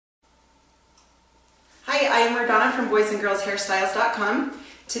I am Rodonna from boysandgirlshairstyles.com.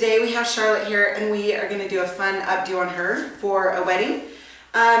 Today we have Charlotte here and we are going to do a fun updo on her for a wedding.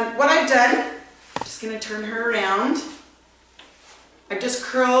 What I've done, just going to turn her around. I've just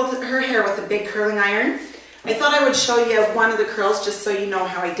curled her hair with a big curling iron. I thought I would show you one of the curls just so you know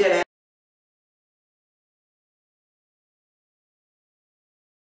how I did it.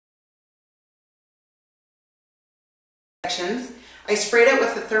 I sprayed it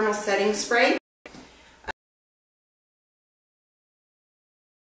with a thermal setting spray.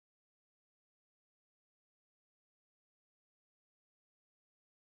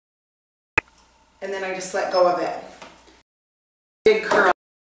 And then I just let go of it. Big curl.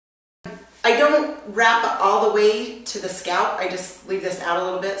 I don't wrap it all the way to the scalp. I just leave this out a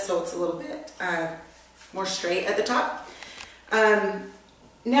little bit so it's a little bit more straight at the top. Now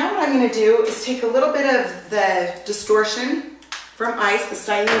what I'm going to do is take a little bit of the distortion from Ice, the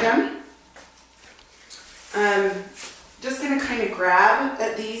styling gum. Just going to kind of grab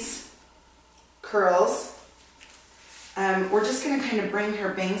at these curls. We're just going to kind of bring her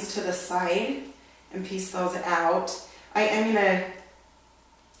bangs to the side and piece those out. I am going to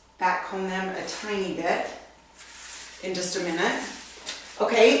back comb them a tiny bit in just a minute.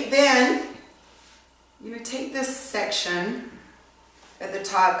 Okay, then I'm going to take this section at the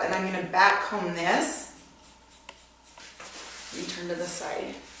top and I'm going to back comb this. Let me turn to the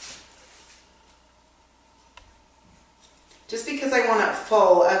side. Just because I want it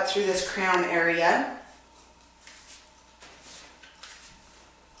full up through this crown area.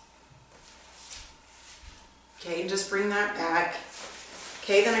 Okay, just bring that back.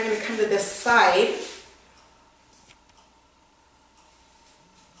 Okay, then I'm going to come to this side.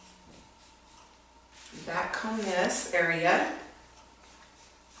 Back comb this area.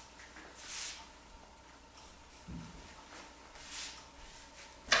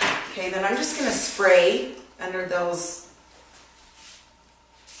 Okay, then I'm just going to spray under those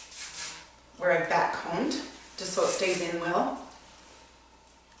where I've back combed, just so it stays in well.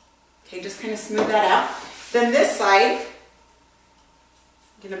 Okay, just kind of smooth that out. Then this side,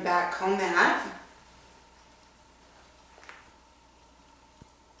 I'm going to back comb that.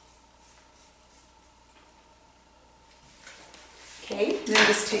 Okay, and then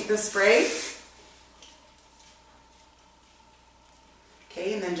just take the spray.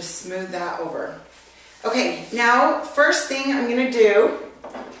 Okay, and then just smooth that over. Okay, now first thing I'm going to do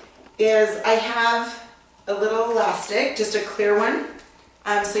is I have a little elastic, just a clear one,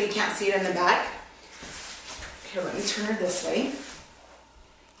 so you can't see it in the back. Okay, let me turn her this way.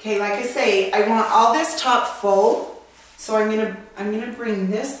 Okay, like I say, I want all this top full, so I'm gonna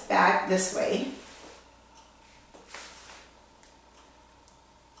bring this back this way.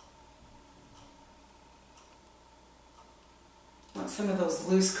 Want some of those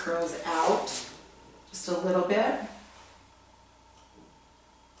loose curls out, just a little bit.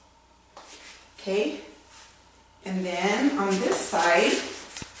 Okay, and then on this side,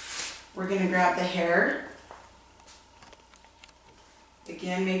 we're going to grab the hair.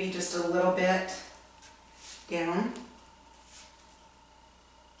 Again, maybe just a little bit down.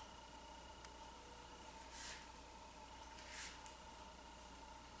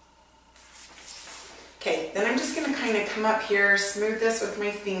 Okay, then I'm just going to kind of come up here, smooth this with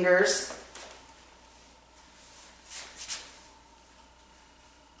my fingers.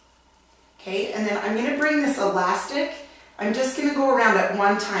 Okay, and then I'm going to bring this elastic. I'm just going to go around at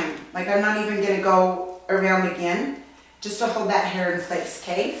one time. Like I'm not even going to go around again, just to hold that hair in place,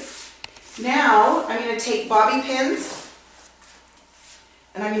 okay? Now I'm going to take bobby pins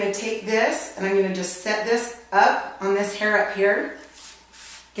and I'm going to take this and I'm going to just set this up on this hair up here.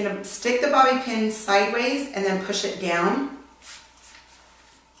 I'm going to stick the bobby pin sideways and then push it down.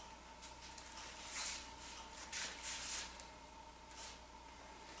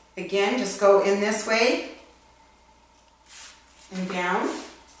 Again, just go in this way and down.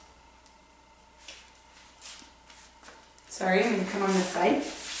 Sorry, I'm going to come on this side.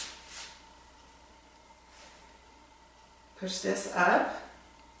 Push this up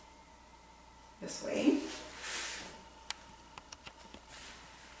this way.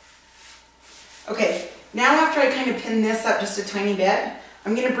 Okay, now after I kind of pin this up just a tiny bit,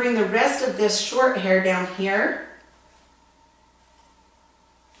 I'm going to bring the rest of this short hair down here.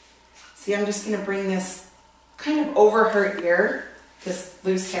 See, I'm just going to bring this kind of over her ear, this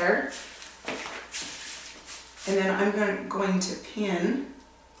loose hair. And then I'm going to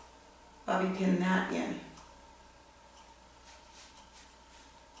bobby pin that in.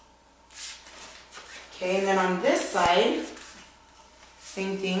 Okay, and then on this side,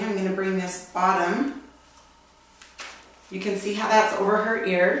 same thing, I'm going to bring this bottom. You can see how that's over her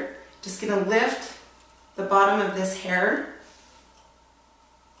ear. Just going to lift the bottom of this hair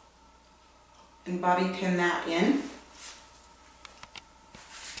and bobby pin that in.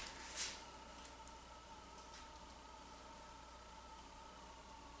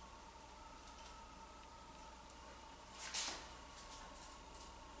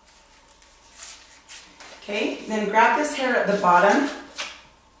 Okay, then grab this hair at the bottom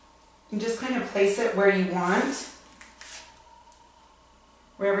and just kind of place it where you want,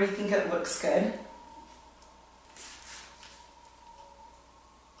 wherever you think it looks good.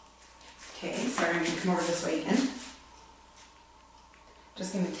 Okay, sorry, I'm going to come over this way again.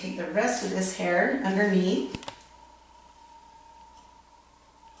 Just going to take the rest of this hair underneath.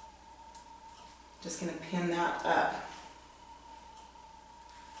 Just going to pin that up.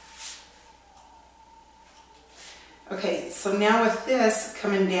 Okay, so now with this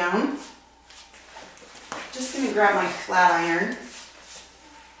coming down, just going to grab my flat iron,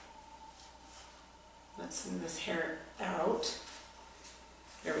 let some of this hair out.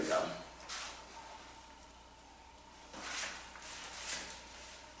 There we go.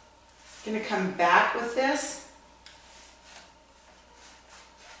 Going to come back with this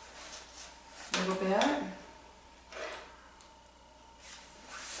a little bit.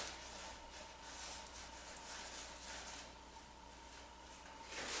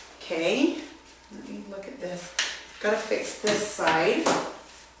 Okay, let me look at this. Got to fix this side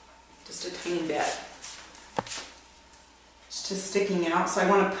just a tiny bit. It's just sticking out, so I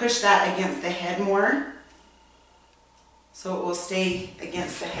want to push that against the head more so it will stay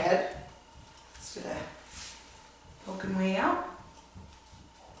against the head instead of poking way out.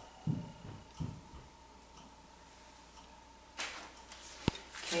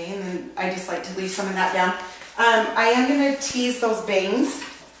 Okay, and then I just like to leave some of that down. I am going to tease those bangs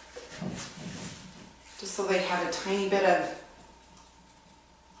just so they have a tiny bit of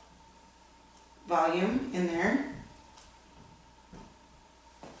volume in there.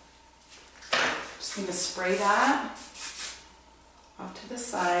 Just going to spray that off to the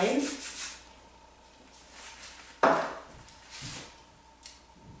side.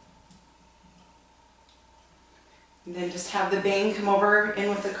 And then just have the bang come over in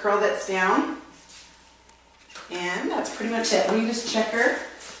with the curl that's down. And that's pretty much it. Let me just check her.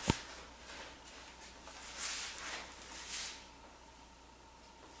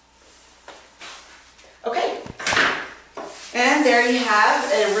 Okay. And there you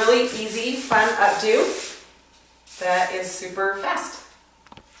have a really easy, fun updo that is super fast.